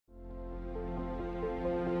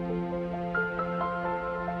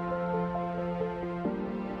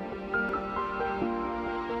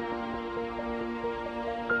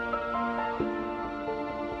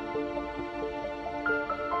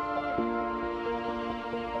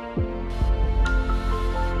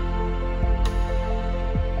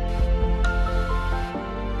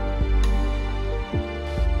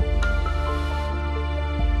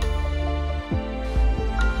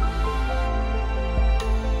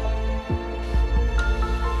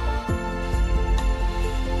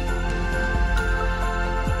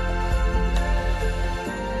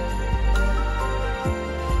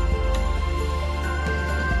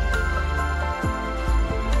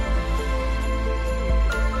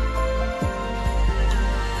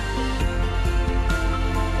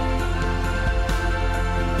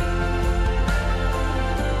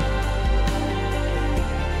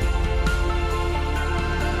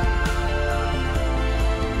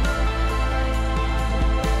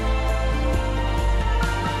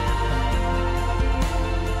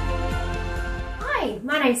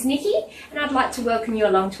name's Nikki and I'd like to welcome you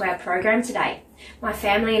along to our program today. My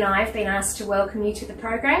family and I have been asked to welcome you to the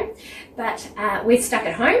program, but we're stuck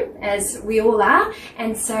at home, as we all are,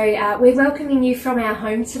 and so we're welcoming you from our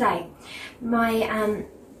home today. My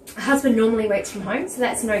husband normally works from home, so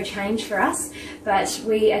that's no change for us, but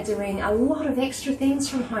we are doing a lot of extra things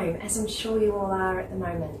from home, as I'm sure you all are at the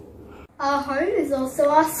moment. Our home is also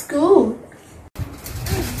our school.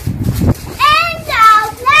 And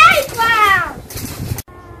our playground.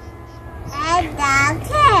 And our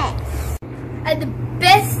kids. And the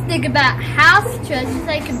best thing about house church is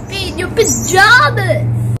they can be in your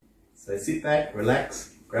pyjamas. So sit back,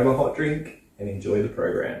 relax, grab a hot drink and enjoy the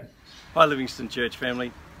program. Hi Livingston Church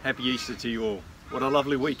family, happy Easter to you all. What a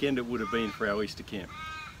lovely weekend it would have been for our Easter camp.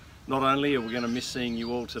 Not only are we going to miss seeing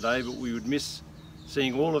you all today, but we would miss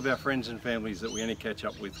seeing all of our friends and families that we only catch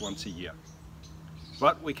up with once a year.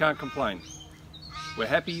 But we can't complain. We're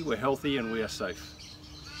happy, we're healthy and we are safe.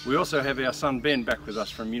 We also have our son Ben back with us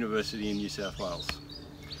from University in New South Wales.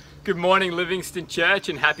 Good morning Livingston Church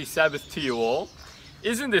and happy Sabbath to you all.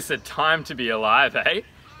 Isn't this a time to be alive, eh?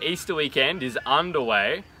 Easter weekend is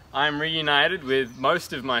underway. I'm reunited with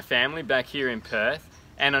most of my family back here in Perth,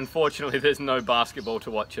 and unfortunately there's no basketball to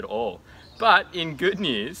watch at all. But in good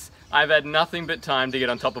news, I've had nothing but time to get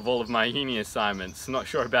on top of all of my uni assignments. Not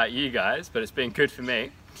sure about you guys, but it's been good for me.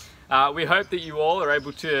 We hope that you all are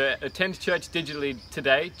able to attend church digitally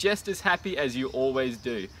today, just as happy as you always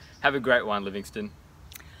do. Have a great one, Livingston.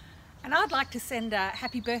 And I'd like to send a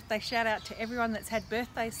happy birthday shout out to everyone that's had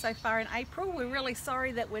birthdays so far in April. We're really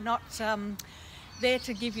sorry that we're not there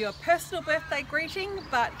to give you a personal birthday greeting,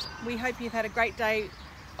 but we hope you've had a great day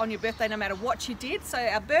on your birthday no matter what you did. So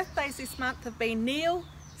our birthdays this month have been Neil,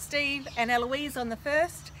 Steve and Eloise on the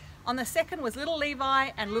 1st. On the 2nd was little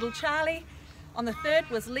Levi and little Charlie. On the 3rd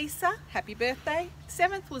was Lisa, happy birthday.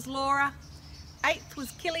 7th was Laura. 8th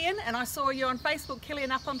was Killian, and I saw you on Facebook, Killian,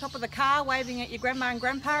 up on top of the car waving at your grandma and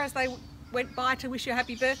grandpa as they went by to wish you a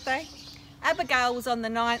happy birthday. Abigail was on the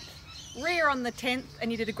 9th, Rhea on the 10th, and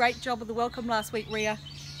you did a great job of the welcome last week, Rhea.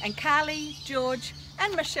 And Carly, George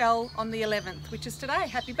and Michelle on the 11th, which is today.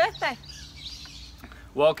 Happy birthday.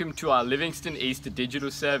 Welcome to our Livingston Easter digital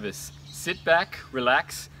service. Sit back,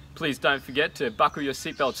 relax. Please don't forget to buckle your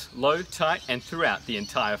seatbelts low, tight and throughout the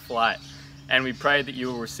entire flight. And we pray that you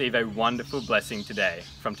will receive a wonderful blessing today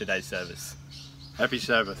from today's service. Happy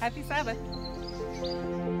Sabbath. Happy Sabbath.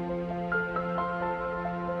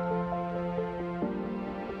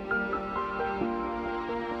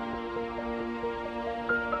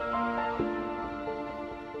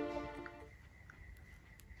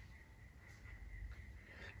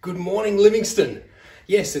 Good morning, Livingston.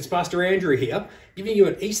 Yes, it's Pastor Andrew here, giving you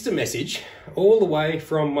an Easter message all the way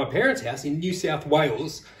from my parents' house in New South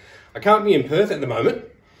Wales. I can't be in Perth at the moment.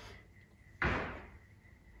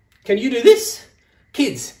 Can you do this?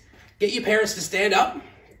 Kids, get your parents to stand up.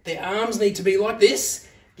 Their arms need to be like this.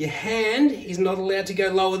 Your hand is not allowed to go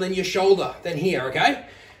lower than your shoulder, than here, okay?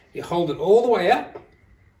 You hold it all the way up.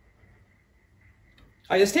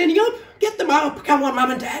 Are you standing up? Get them up. Come on,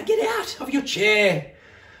 Mum and Dad, get out of your chair.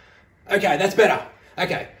 Okay, that's better.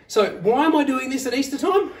 Okay, so why am I doing this at Easter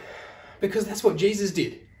time? Because that's what Jesus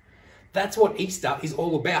did. That's what Easter is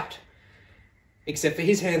all about. Except for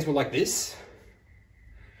his hands were like this.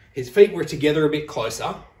 His feet were together a bit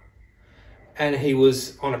closer. And he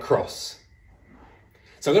was on a cross.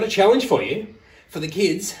 So I've got a challenge for you. For the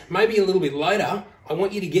kids, maybe a little bit later, I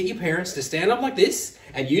want you to get your parents to stand up like this.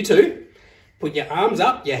 And you too. Put your arms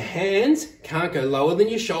up, your hands can't go lower than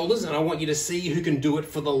your shoulders, and I want you to see who can do it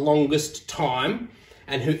for the longest time,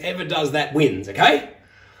 and whoever does that wins, okay?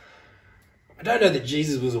 I don't know that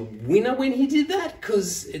Jesus was a winner when he did that,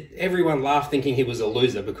 because everyone laughed thinking he was a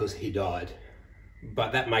loser because he died.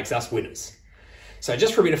 But that makes us winners. So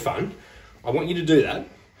just for a bit of fun, I want you to do that,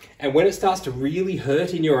 and when it starts to really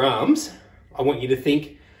hurt in your arms, I want you to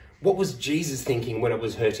think, what was Jesus thinking when it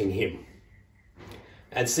was hurting him?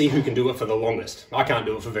 And see who can do it for the longest. I can't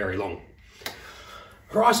do it for very long.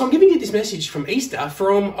 Right, so I'm giving you this message from Easter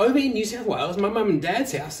from over in New South Wales, my mum and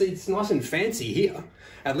dad's house. It's nice and fancy here,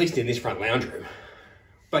 at least in this front lounge room.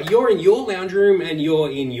 But you're in your lounge room and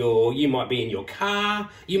you might be in your car,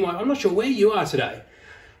 I'm not sure where you are today.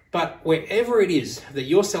 But wherever it is that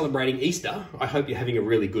you're celebrating Easter, I hope you're having a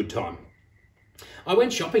really good time. I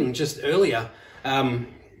went shopping just earlier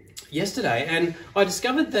yesterday and I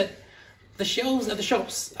discovered that the shelves at the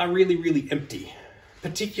shops are really, really empty,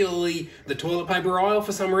 particularly the toilet paper aisle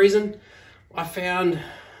for some reason. I found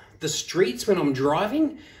the streets when I'm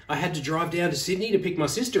driving. I had to drive down to Sydney to pick my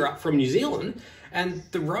sister up from New Zealand, and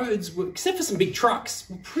the roads, except for some big trucks,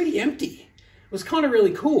 were pretty empty. It was kind of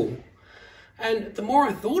really cool. And the more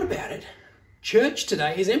I thought about it, church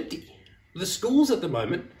today is empty. The schools at the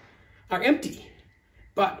moment are empty.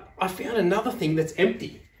 But I found another thing that's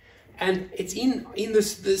empty. And it's in the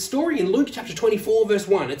story in Luke chapter 24, verse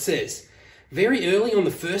 1. It says, "Very early on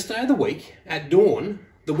the first day of the week, at dawn,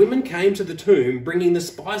 the women came to the tomb bringing the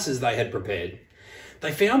spices they had prepared.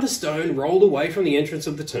 They found the stone rolled away from the entrance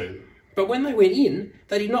of the tomb. But when they went in,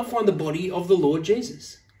 they did not find the body of the Lord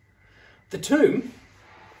Jesus." The tomb,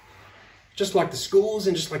 just like the schools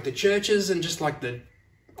and just like the churches and just like the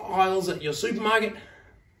aisles at your supermarket,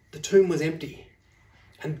 the tomb was empty.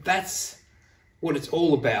 And that's what it's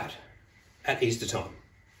all about at Easter time.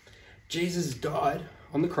 Jesus died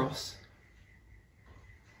on the cross,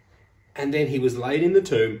 and then he was laid in the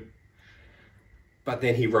tomb, but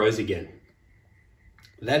then he rose again.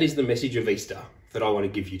 That is the message of Easter that I want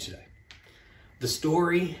to give you today. The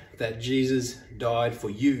story that Jesus died for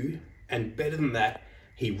you, and better than that,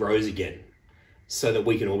 he rose again, so that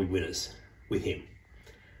we can all be winners with him.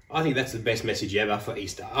 I think that's the best message ever for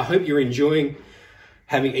Easter. I hope you're enjoying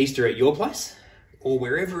having Easter at your place, or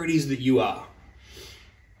wherever it is that you are.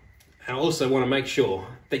 And I also want to make sure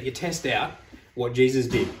that you test out what Jesus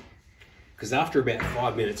did, because after about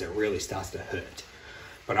 5 minutes, it really starts to hurt.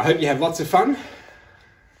 But I hope you have lots of fun,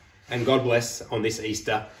 and God bless on this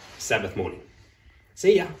Easter Sabbath morning.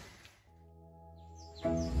 See ya.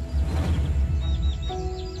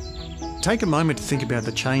 Take a moment to think about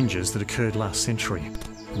the changes that occurred last century.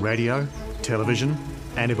 Radio, television,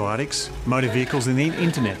 antibiotics, motor vehicles and the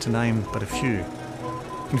internet, to name but a few.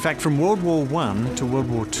 In fact, from World War I to World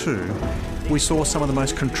War II, we saw some of the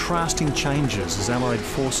most contrasting changes as Allied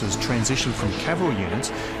forces transitioned from cavalry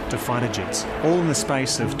units to fighter jets, all in the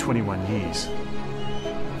space of 21 years.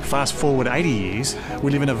 Fast forward 80 years,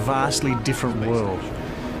 we live in a vastly different world.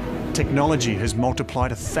 Technology has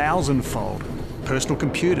multiplied 1,000-fold. Personal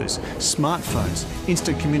computers, smartphones,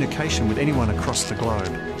 instant communication with anyone across the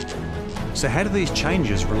globe. So how do these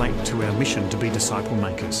changes relate to our mission to be disciple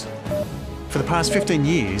makers? For the past 15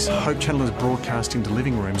 years, Hope Channel has broadcast into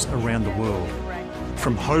living rooms around the world.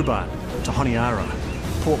 From Hobart to Honiara,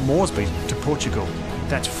 Port Moresby to Portugal.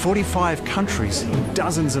 That's 45 countries in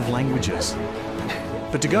dozens of languages.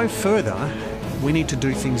 But to go further, we need to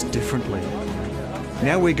do things differently.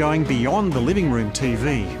 Now we're going beyond the living room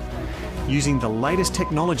TV. Using the latest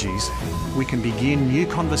technologies, we can begin new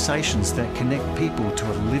conversations that connect people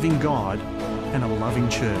to a living God and a loving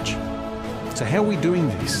church. So how are we doing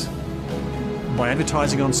this? By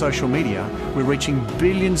advertising on social media, we're reaching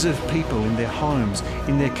billions of people in their homes,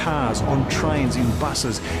 in their cars, on trains, in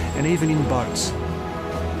buses, and even in boats.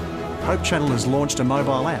 Hope Channel has launched a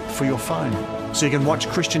mobile app for your phone, so you can watch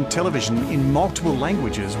Christian television in multiple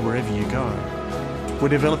languages wherever you go. We're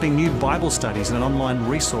developing new Bible studies and online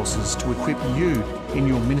resources to equip you in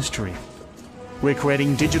your ministry. We're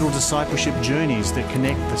creating digital discipleship journeys that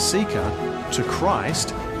connect the seeker to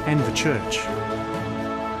Christ and the church.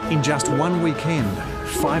 In just one weekend,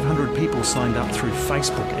 500 people signed up through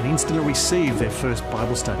Facebook and instantly received their first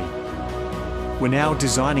Bible study. We're now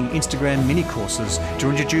designing Instagram mini-courses to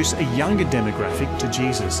introduce a younger demographic to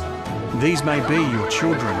Jesus. These may be your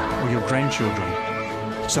children or your grandchildren.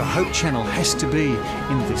 So Hope Channel has to be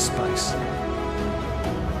in this space.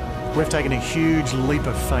 We've taken a huge leap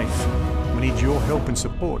of faith. We need your help and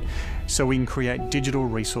support so we can create digital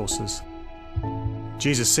resources.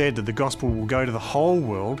 Jesus said that the gospel will go to the whole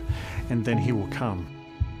world and then he will come.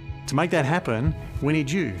 To make that happen, we need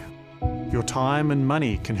you. Your time and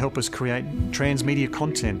money can help us create transmedia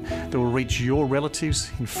content that will reach your relatives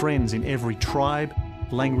and friends in every tribe,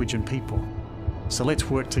 language and people. So let's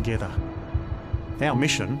work together. Our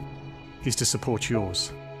mission is to support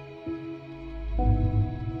yours.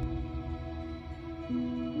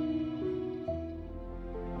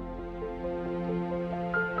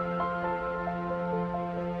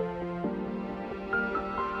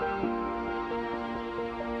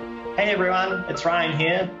 Hey everyone, it's Ryan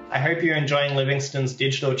here. I hope you're enjoying Livingston's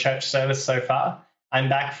digital church service so far. I'm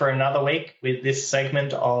back for another week with this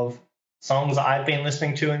segment of songs I've been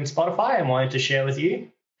listening to in Spotify and wanted to share with you.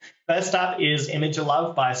 First up is Image of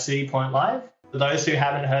Love by City Point Live. For those who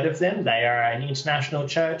haven't heard of them, they are an international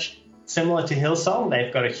church similar to Hillsong.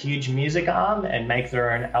 They've got a huge music arm and make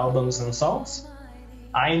their own albums and songs.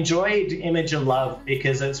 I enjoyed Image of Love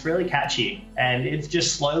because it's really catchy and it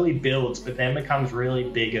just slowly builds but then becomes really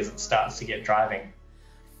big as it starts to get driving.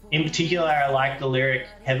 In particular, I like the lyric,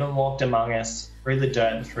 "Heaven walked among us, through the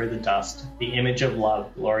dirt and through the dust, the image of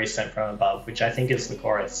love, glory sent from above," which I think is the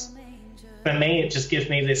chorus. For me, it just gives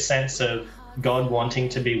me this sense of God wanting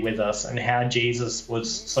to be with us and how Jesus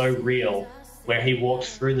was so real, where he walked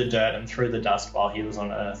through the dirt and through the dust while he was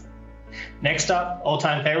on earth. Next up,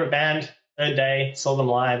 all-time favourite band, Third Day, saw them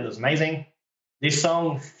live, it was amazing. This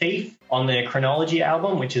song, Thief, on their Chronology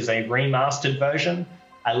album, which is a remastered version.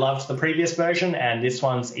 I loved the previous version, and this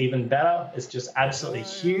one's even better. It's just absolutely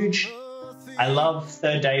huge. I love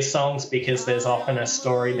Third Day songs because there's often a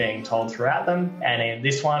story being told throughout them, and in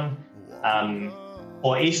this one,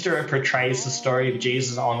 for Easter, it portrays the story of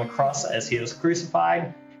Jesus on the cross as he was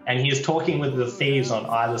crucified, and he is talking with the thieves on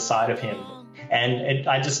either side of him. And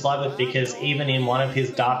I just love it because even in one of his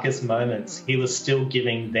darkest moments, he was still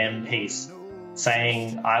giving them peace,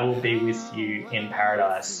 saying, "I will be with you in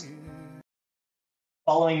paradise."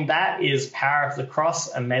 Following that is Power of the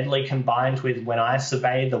Cross, a medley combined with When I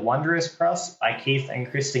Surveyed the Wondrous Cross by Keith and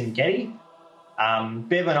Kristen Getty.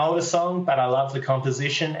 Bit of an older song, but I love the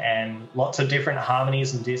composition and lots of different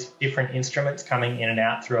harmonies and different instruments coming in and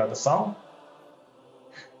out throughout the song.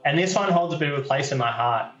 And this one holds a bit of a place in my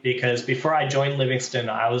heart because before I joined Livingston,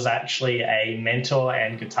 I was actually a mentor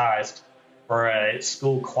and guitarist for a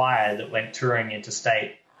school choir that went touring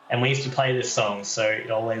interstate. And we used to play this song, so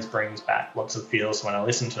it always brings back lots of feels when I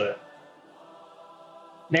listen to it.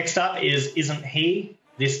 Next up is Isn't He,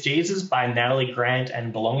 This Jesus by Natalie Grant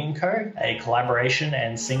and Belonging Co., a collaboration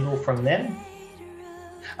and single from them.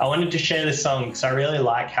 I wanted to share this song because I really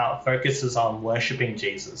like how it focuses on worshipping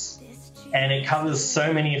Jesus. And it covers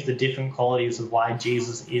so many of the different qualities of why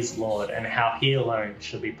Jesus is Lord and how he alone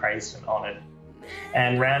should be praised and honoured.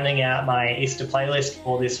 And rounding out my Easter playlist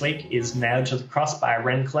for this week is Nailed to the Cross by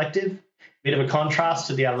Wren Collective. Bit of a contrast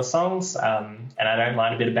to the other songs, and I don't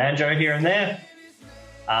mind a bit of banjo here and there.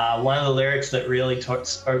 One of the lyrics that really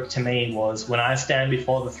spoke to me was, "When I stand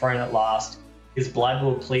before the throne at last, his blood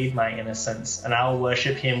will plead my innocence, and I will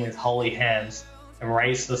worship him with holy hands and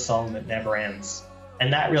raise the song that never ends."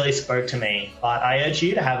 And that really spoke to me, but I urge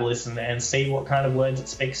you to have a listen and see what kind of words it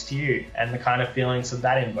speaks to you and the kind of feelings that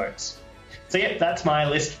that invokes. So yeah, that's my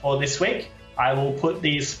list for this week. I will put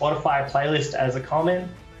the Spotify playlist as a comment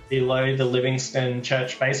below the Livingston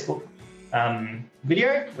Church Facebook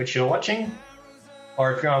video, which you're watching.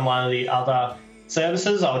 Or if you're on one of the other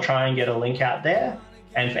services, I'll try and get a link out there.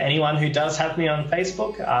 And for anyone who does have me on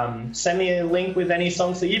Facebook, send me a link with any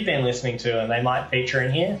songs that you've been listening to and they might feature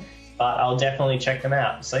in here, but I'll definitely check them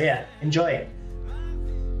out. So yeah, enjoy it.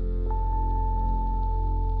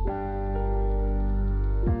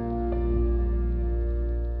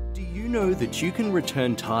 Know that you can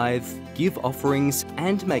return tithe, give offerings,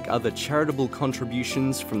 and make other charitable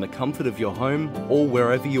contributions from the comfort of your home or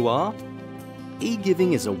wherever you are?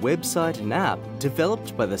 eGiving is a website and app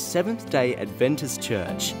developed by the Seventh-day Adventist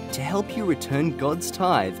Church to help you return God's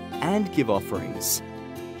tithe and give offerings.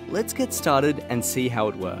 Let's get started and see how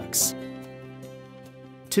it works.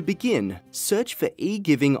 To begin, search for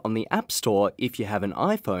eGiving on the App Store if you have an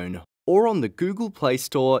iPhone or on the Google Play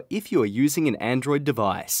Store if you are using an Android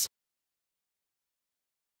device.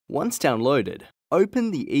 Once downloaded,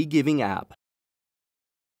 open the eGiving app.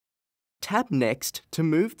 Tap Next to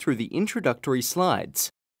move through the introductory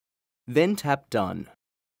slides. Then tap Done.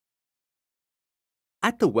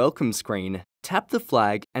 At the Welcome screen, tap the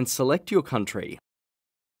flag and select your country.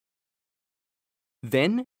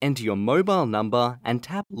 Then enter your mobile number and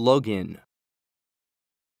tap Login.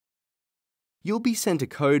 You'll be sent a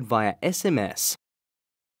code via SMS.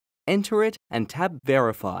 Enter it and tap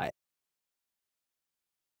Verify.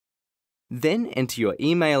 Then enter your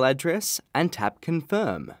email address and tap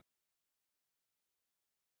Confirm.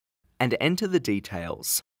 And enter the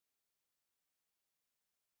details.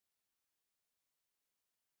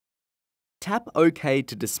 Tap OK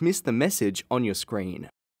to dismiss the message on your screen.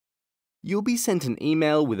 You'll be sent an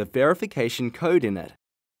email with a verification code in it.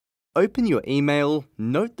 Open your email,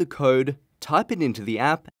 note the code, type it into the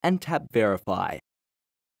app and tap Verify.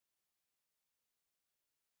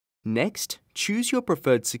 Next, choose your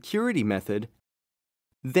preferred security method,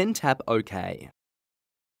 then tap OK.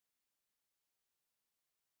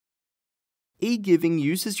 eGiving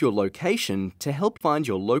uses your location to help find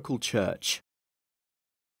your local church.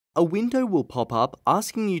 A window will pop up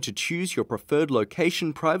asking you to choose your preferred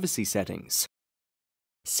location privacy settings.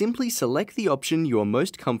 Simply select the option you are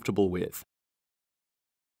most comfortable with.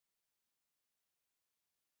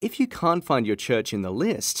 If you can't find your church in the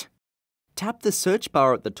list, tap the search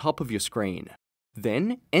bar at the top of your screen.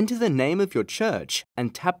 Then enter the name of your church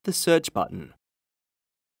and tap the search button.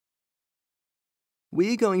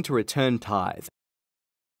 We're going to return tithe.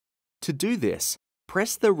 To do this,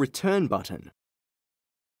 press the Return button.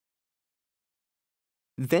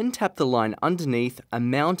 Then tap the line underneath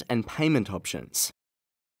Amount and Payment options.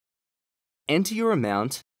 Enter your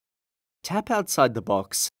amount, tap outside the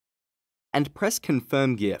box, and press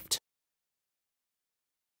Confirm Gift.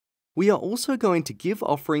 We are also going to give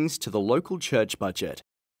offerings to the local church budget.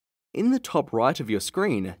 In the top right of your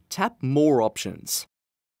screen, tap More Options.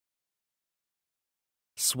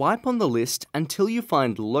 Swipe on the list until you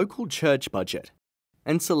find Local Church Budget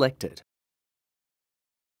and select it.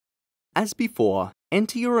 As before,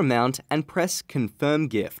 enter your amount and press Confirm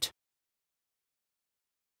Gift.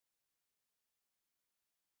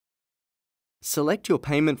 Select your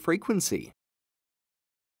payment frequency.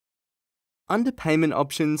 Under Payment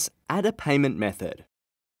Options, add a payment method.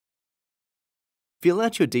 Fill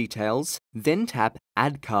out your details, then tap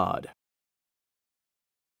Add Card.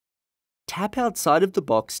 Tap outside of the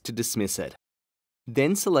box to dismiss it.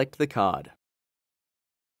 Then select the card.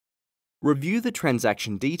 Review the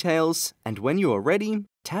transaction details, and when you are ready,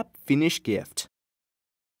 tap Finish Gift.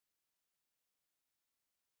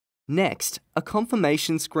 Next, a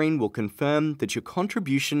confirmation screen will confirm that your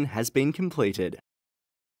contribution has been completed.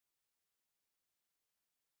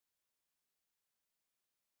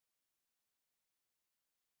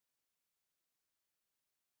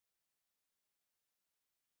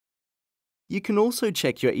 You can also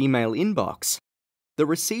check your email inbox. The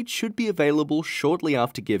receipt should be available shortly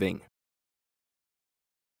after giving.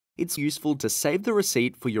 It's useful to save the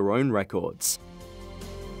receipt for your own records.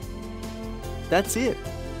 That's it.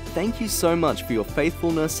 Thank you so much for your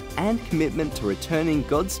faithfulness and commitment to returning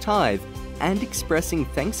God's tithe and expressing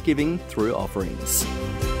thanksgiving through offerings.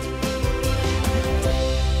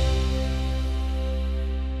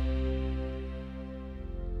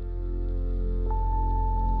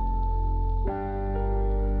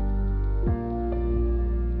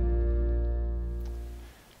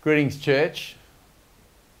 Greetings, church.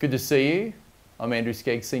 Good to see you. I'm Andrew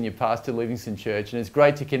Skeggs, Senior Pastor, Livingston Church, and it's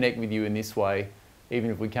great to connect with you in this way, even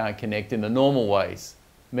if we can't connect in the normal ways.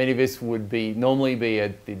 Many of us would normally be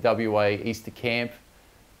at the WA Easter camp,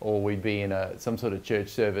 or we'd be in some sort of church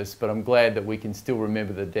service, but I'm glad that we can still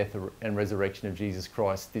remember the death and resurrection of Jesus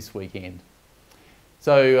Christ this weekend.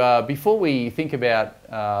 So before we think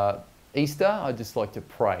about Easter, I'd just like to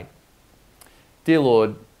pray. Dear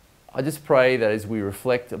Lord, I just pray that as we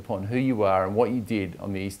reflect upon who you are and what you did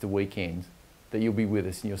on the Easter weekend, that you'll be with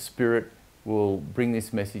us and your Spirit will bring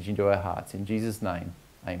this message into our hearts. In Jesus' name,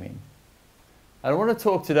 amen. And I want to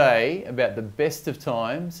talk today about the best of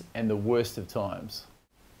times and the worst of times.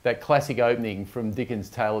 That classic opening from Dickens'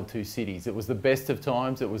 Tale of Two Cities. It was the best of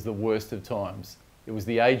times, it was the worst of times. It was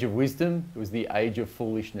the age of wisdom, it was the age of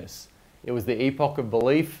foolishness. It was the epoch of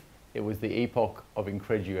belief, it was the epoch of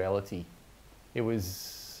incredulity. It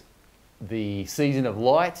was the season of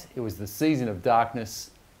light, it was the season of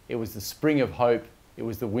darkness, it was the spring of hope, it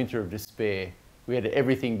was the winter of despair. We had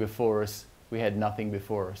everything before us, we had nothing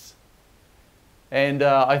before us. And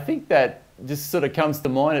I think that just sort of comes to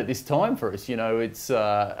mind at this time for us. You know, it's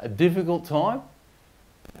a difficult time,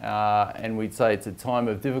 and we'd say it's a time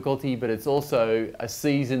of difficulty, but it's also a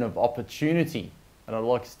season of opportunity. And I'd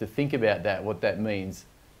like us to think about that, what that means.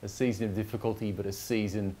 A season of difficulty, but a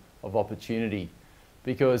season of opportunity.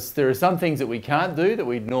 Because there are some things that we can't do that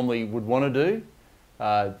we normally would want to do.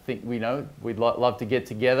 We'd love to get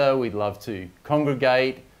together, we'd love to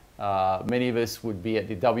congregate. Many of us would be at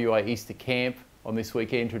the WA Easter camp on this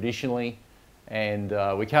weekend traditionally, and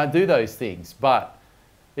we can't do those things. But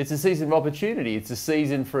it's a season of opportunity. It's a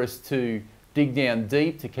season for us to dig down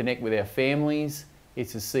deep, to connect with our families.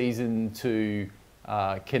 It's a season to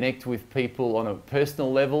connect with people on a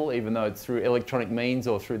personal level, even though it's through electronic means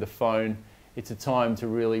or through the phone. It's a time to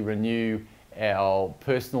really renew our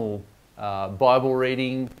personal Bible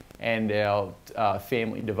reading and our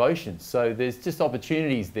family devotions. So there's just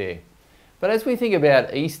opportunities there. But as we think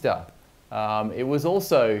about Easter, it was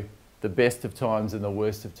also the best of times and the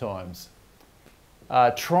worst of times.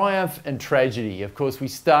 Triumph and tragedy. Of course, we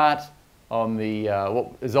start on the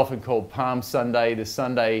what is often called Palm Sunday, the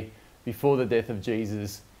Sunday before the death of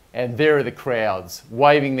Jesus. And there are the crowds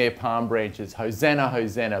waving their palm branches. Hosanna,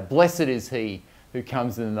 Hosanna, blessed is he who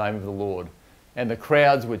comes in the name of the Lord. And the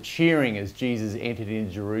crowds were cheering as Jesus entered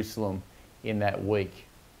into Jerusalem in that week.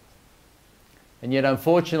 And yet,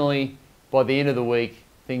 unfortunately, by the end of the week,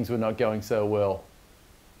 things were not going so well.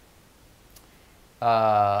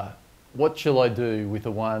 What shall I do with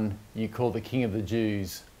the one you call the King of the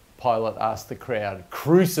Jews? Pilate asked the crowd.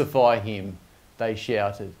 Crucify him, they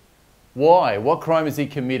shouted. Why? What crime has he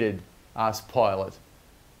committed? Asked Pilate.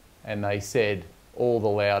 And they said, all the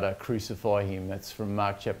louder, crucify him. That's from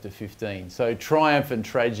Mark chapter 15. So triumph and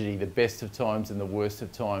tragedy, the best of times and the worst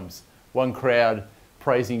of times. One crowd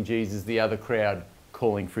praising Jesus, the other crowd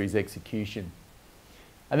calling for his execution.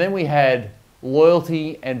 And then we had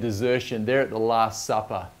loyalty and desertion there at the Last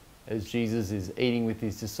Supper. as Jesus is eating with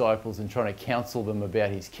his disciples and trying to counsel them about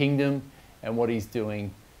his kingdom and what he's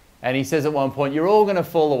doing. And he says at one point, "You're all going to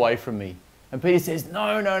fall away from me." And Peter says,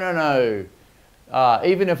 "No, no, no, no.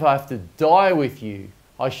 Even if I have to die with you,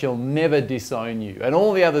 I shall never disown you." And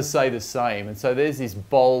all the others say the same. And so there's this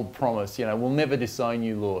bold promise, you know, "We'll never disown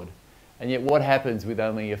you, Lord." And yet what happens with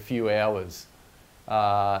only a few hours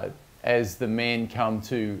as the men come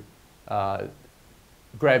to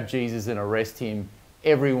grab Jesus and arrest him?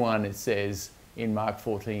 Everyone, it says in Mark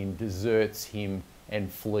 14, deserts him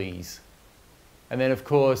and flees. And then, of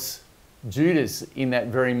course, Judas, in that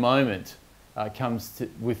very moment, comes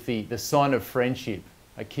with the sign of friendship,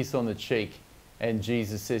 a kiss on the cheek. And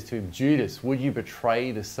Jesus says to him, "Judas, would you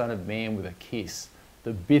betray the Son of Man with a kiss?"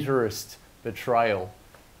 The bitterest betrayal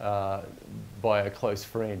by a close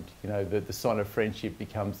friend. You know, the sign of friendship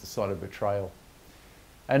becomes the sign of betrayal.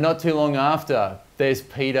 And not too long after, there's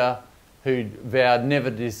Peter, who vowed never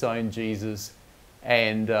to disown Jesus.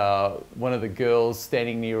 And one of the girls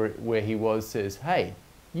standing near where he was says, "Hey,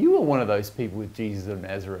 you were one of those people with Jesus of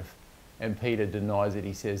Nazareth." And Peter denies it.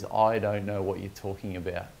 He says, "I don't know what you're talking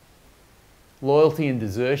about." Loyalty and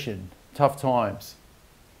desertion, tough times.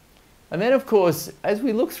 And then, of course, as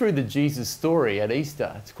we look through the Jesus story at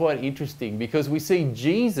Easter, it's quite interesting because we see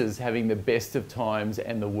Jesus having the best of times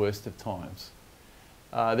and the worst of times.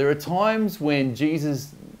 There are times when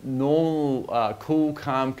Jesus' normal, cool,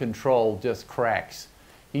 calm control just cracks.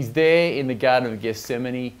 He's there in the Garden of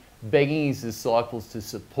Gethsemane, begging his disciples to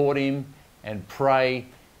support him and pray.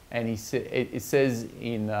 And it says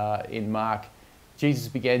in Mark, Jesus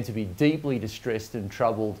began to be deeply distressed and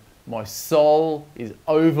troubled. "My soul is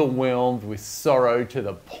overwhelmed with sorrow to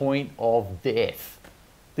the point of death."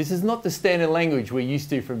 This is not the standard language we're used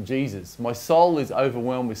to from Jesus. "My soul is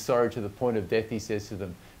overwhelmed with sorrow to the point of death," he says to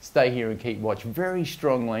them. "Stay here and keep watch." Very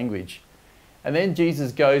strong language. And then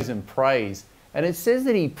Jesus goes and prays. And it says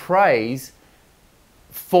that he prays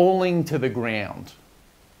falling to the ground.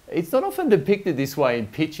 It's not often depicted this way in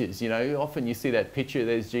pictures. You know, often you see that picture,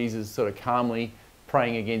 there's Jesus sort of calmly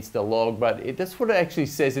praying against a log, but that's what it actually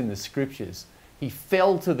says in the scriptures. He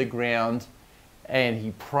fell to the ground and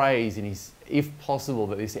he prays, and if possible,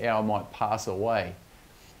 that this hour might pass away.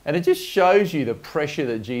 And it just shows you the pressure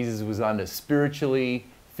that Jesus was under spiritually,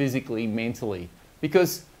 physically, mentally.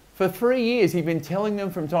 Because for 3 years, he'd been telling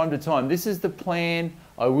them from time to time, "This is the plan.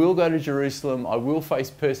 I will go to Jerusalem. I will face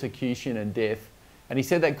persecution and death." And he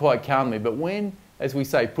said that quite calmly. But when, as we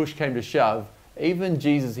say, push came to shove, even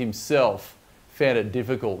Jesus himself found it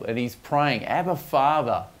difficult. And he's praying, "Abba,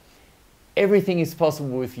 Father, everything is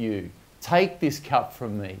possible with you. Take this cup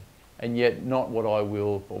from me, and yet not what I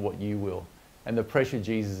will, but what you will." And the pressure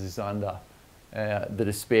Jesus is under, the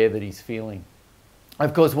despair that he's feeling.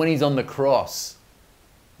 Of course, when he's on the cross,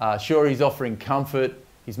 sure, he's offering comfort,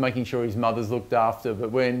 he's making sure his mother's looked after,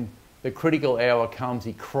 but when the critical hour comes,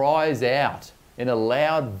 he cries out in a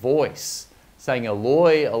loud voice, saying,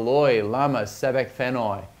 "Eloi, Eloi, lama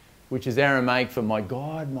sabachthani," which is Aramaic for my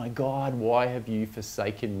God, why have you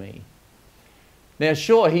forsaken me?" Now,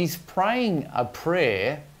 sure, he's praying a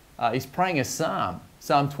prayer, he's praying a psalm,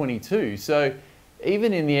 Psalm 22. So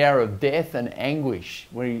even in the hour of death and anguish,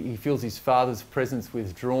 when he feels his Father's presence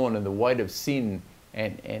withdrawn and the weight of sin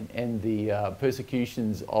and the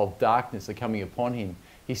persecutions of darkness are coming upon him,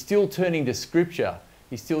 he's still turning to Scripture.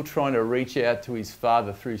 He's still trying to reach out to his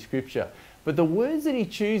Father through Scripture. But the words that he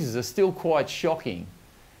chooses are still quite shocking.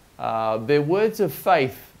 They're words of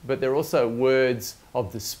faith, but they're also words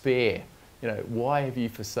of despair. You know, "Why have you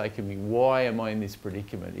forsaken me? Why am I in this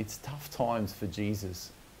predicament?" It's tough times for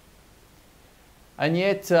Jesus. And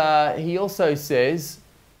yet he also says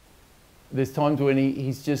there's times when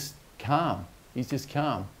he's just calm. He's just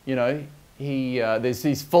calm. You know, there's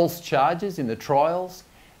these false charges in the trials,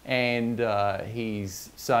 and he's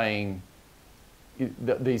saying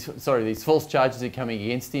these false charges are coming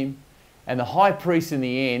against him. And the high priest in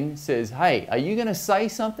the end says, "Hey, are you going to say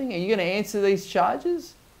something? Are you going to answer these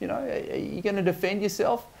charges? You know, are you going to defend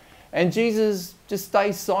yourself?" And Jesus just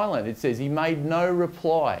stays silent. It says he made no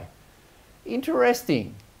reply.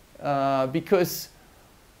 Interesting, because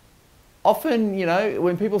often, you know,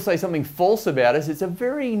 when people say something false about us, it's a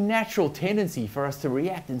very natural tendency for us to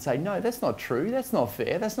react and say, "No, that's not true. That's not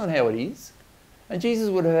fair. That's not how it is." And Jesus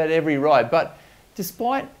would have had every right. But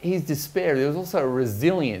despite his despair, there was also a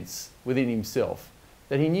resilience within himself,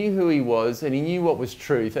 that he knew who he was and he knew what was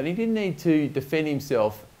truth, and he didn't need to defend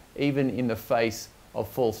himself even in the face of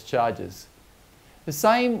false charges. The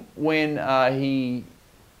same when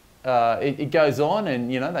it goes on,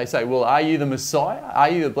 and you know, they say, "Well, are you the Messiah? Are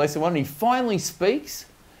you the Blessed One?" And he finally speaks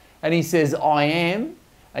and he says, "I am,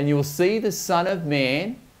 and you will see the Son of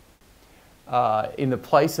Man in the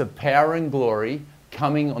place of power and glory,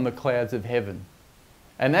 coming on the clouds of heaven.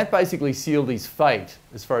 And that basically sealed his fate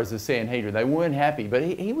as far as the Sanhedrin. They weren't happy, but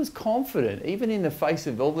he was confident, even in the face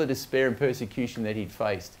of all the despair and persecution that he'd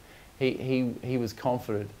faced. He was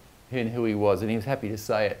confident in who he was, and he was happy to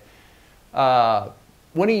say it.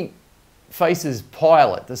 When he faces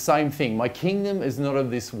Pilate, the same thing. My kingdom is not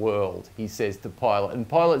of this world, he says to Pilate. And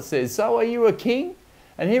Pilate says, so are you a king?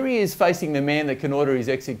 And here he is facing the man that can order his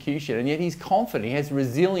execution, and yet he's confident. He has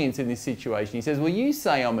resilience in this situation. He says, well, you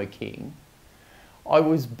say I'm a king. I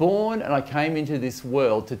was born and I came into this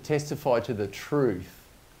world to testify to the truth.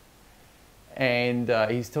 And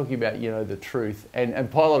he's talking about, the truth.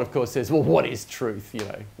 And Pilate, of course, says, well, what is truth?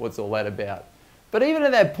 What's all that about? But even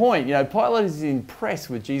at that point, Pilate is impressed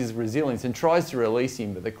with Jesus' resilience and tries to release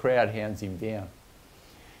him, but the crowd hounds him down.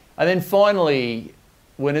 And then finally,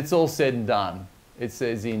 when it's all said and done, it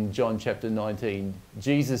says in John chapter 19,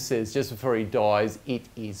 Jesus says just before he dies, it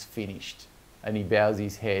is finished. And he bows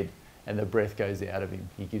his head and the breath goes out of him.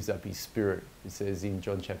 He gives up his spirit, it says in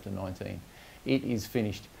John chapter 19. It is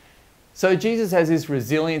finished. So Jesus has this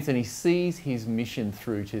resilience and he sees his mission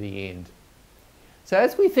through to the end. So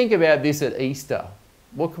as we think about this at Easter,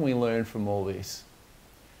 what can we learn from all this?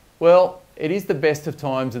 Well, it is the best of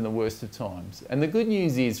times and the worst of times. And the good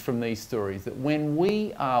news is from these stories that when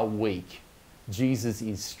we are weak, Jesus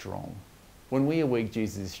is strong. When we are weak,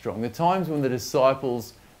 Jesus is strong. The times when the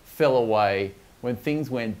disciples fell away, when things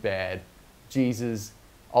went bad, Jesus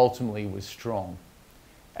ultimately was strong.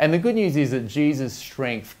 And the good news is that Jesus'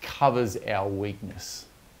 strength covers our weakness.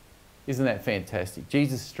 Isn't that fantastic?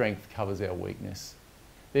 Jesus' strength covers our weakness.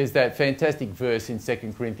 There's that fantastic verse in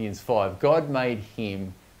 2 Corinthians 5. God made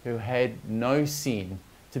him who had no sin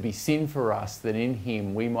to be sin for us, that in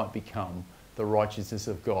him we might become the righteousness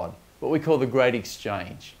of God. What we call the great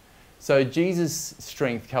exchange. So Jesus'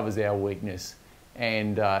 strength covers our weakness.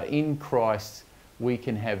 And in Christ, we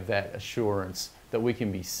can have that assurance that we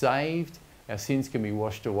can be saved, our sins can be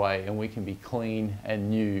washed away, and we can be clean and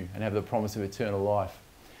new and have the promise of eternal life.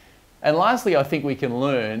 And lastly, I think we can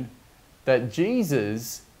learn that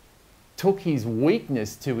Jesus took his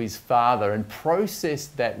weakness to his Father and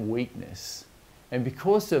processed that weakness. And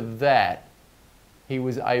because of that, he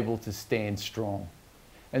was able to stand strong.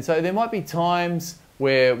 And so there might be times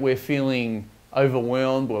where we're feeling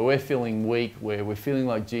overwhelmed, where we're feeling weak, where we're feeling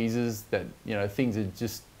like Jesus, that things are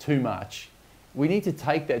just too much. We need to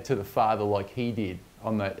take that to the Father like he did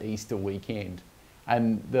on that Easter weekend.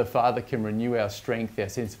 And the Father can renew our strength, our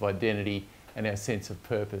sense of identity, and our sense of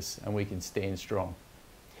purpose, and we can stand strong.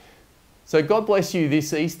 So God bless you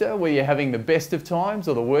this Easter, whether you're having the best of times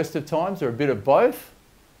or the worst of times, or a bit of both.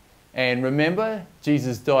 And remember,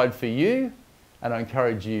 Jesus died for you, and I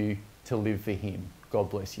encourage you to live for him. God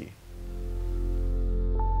bless you.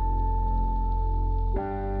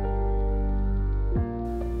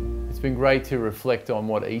 It's been great to reflect on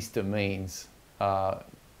what Easter means.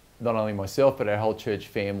 Not only myself, but our whole church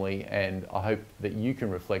family, and I hope that you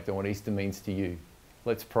can reflect on what Easter means to you.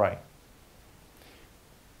 Let's pray.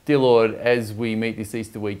 Dear Lord, as we meet this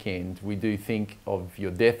Easter weekend, we do think of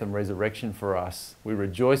your death and resurrection for us. We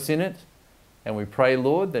rejoice in it, and we pray,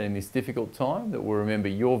 Lord, that in this difficult time that we'll remember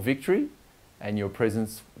your victory and your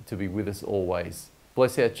presence to be with us always.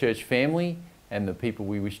 Bless our church family and the people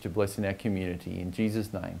we wish to bless in our community. In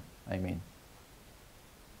Jesus' name, amen.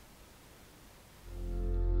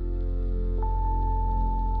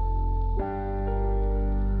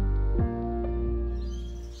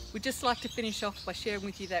 We'd just like to finish off by sharing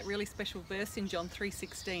with you that really special verse in John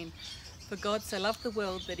 3:16. For God so loved the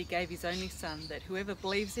world that he gave his only Son, that whoever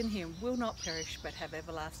believes in him will not perish but have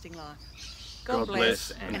everlasting life. God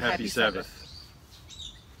bless and happy Sabbath.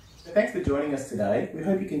 So thanks for joining us today. We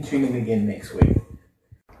hope you can tune in again next week.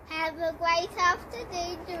 Have a great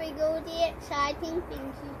afternoon doing all the exciting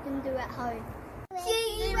things you can do at home.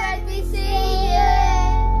 See you when we see you.